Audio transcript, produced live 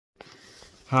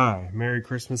Hi, Merry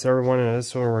Christmas everyone, and I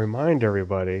just want to remind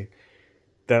everybody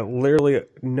that literally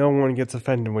no one gets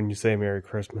offended when you say Merry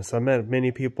Christmas. I met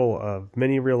many people of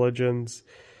many religions,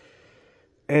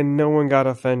 and no one got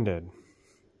offended.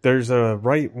 There's a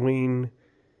right-wing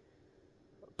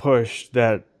push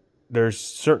that there's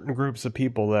certain groups of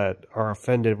people that are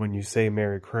offended when you say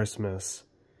Merry Christmas.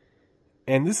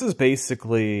 And this is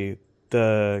basically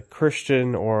the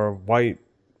Christian or white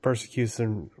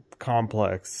persecution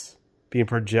complex being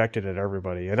projected at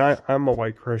everybody. And I'm a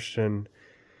white Christian,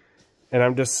 and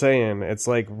I'm just saying, it's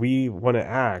like we want to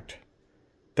act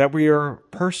that we are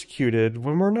persecuted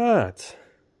when we're not.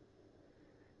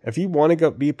 If you want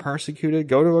to be persecuted,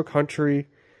 go to a country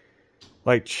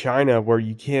like China where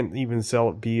you can't even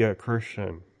be a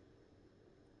Christian.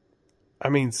 I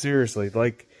mean, seriously,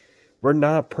 like, we're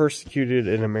not persecuted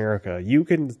in America. You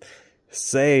can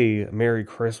say Merry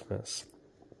Christmas.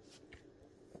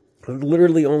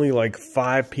 Literally only like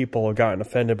 5 people have gotten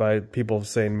offended by people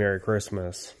saying Merry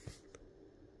Christmas.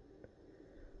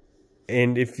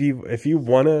 And if you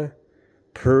want to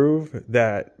prove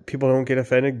that people don't get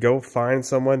offended, go find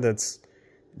someone that's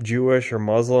Jewish or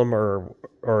Muslim or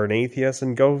an atheist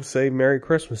and go say Merry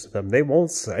Christmas to them. They won't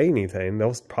say anything.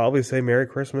 They'll probably say Merry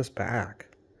Christmas back.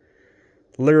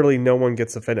 Literally no one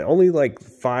gets offended. Only like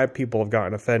 5 people have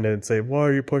gotten offended and say, why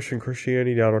are you pushing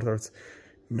Christianity down our throats?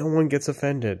 No one gets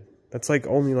offended. That's like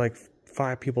only like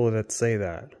 5 people that say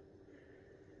that.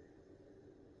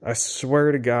 I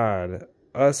swear to God,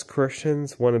 us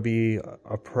Christians want to be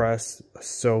oppressed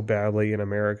so badly in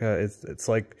America. It's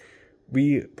like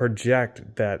we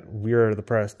project that we're the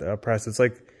oppressed. It's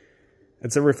like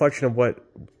it's a reflection of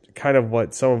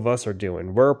what some of us are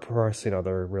doing. We're oppressing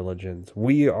other religions.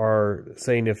 We are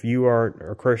saying if you aren't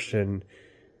a Christian,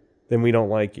 then we don't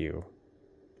like you.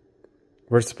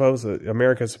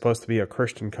 America's supposed to be a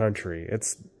Christian country.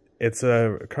 It's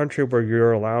a country where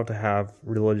you're allowed to have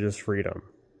religious freedom.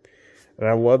 And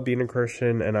I love being a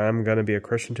Christian, and I'm going to be a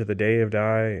Christian to the day of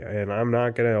die, and I'm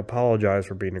not going to apologize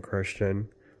for being a Christian.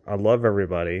 I love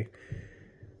everybody.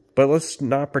 But let's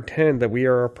not pretend that we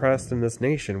are oppressed in this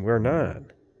nation. We're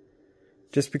not.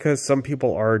 Just because some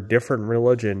people are a different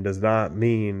religion does not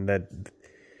mean that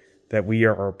we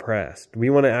are oppressed. We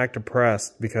want to act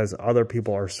oppressed because other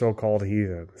people are so-called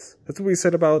heathens. That's what we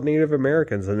said about Native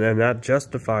Americans, and then that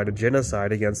justified a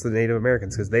genocide against the Native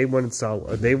Americans because they wouldn't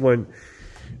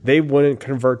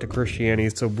convert to Christianity.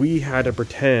 So we had to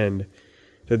pretend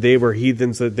that they were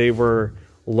heathens, that they were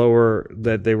lower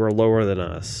than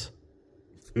us.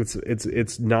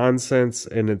 It's nonsense,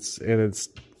 and it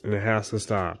has to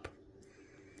stop.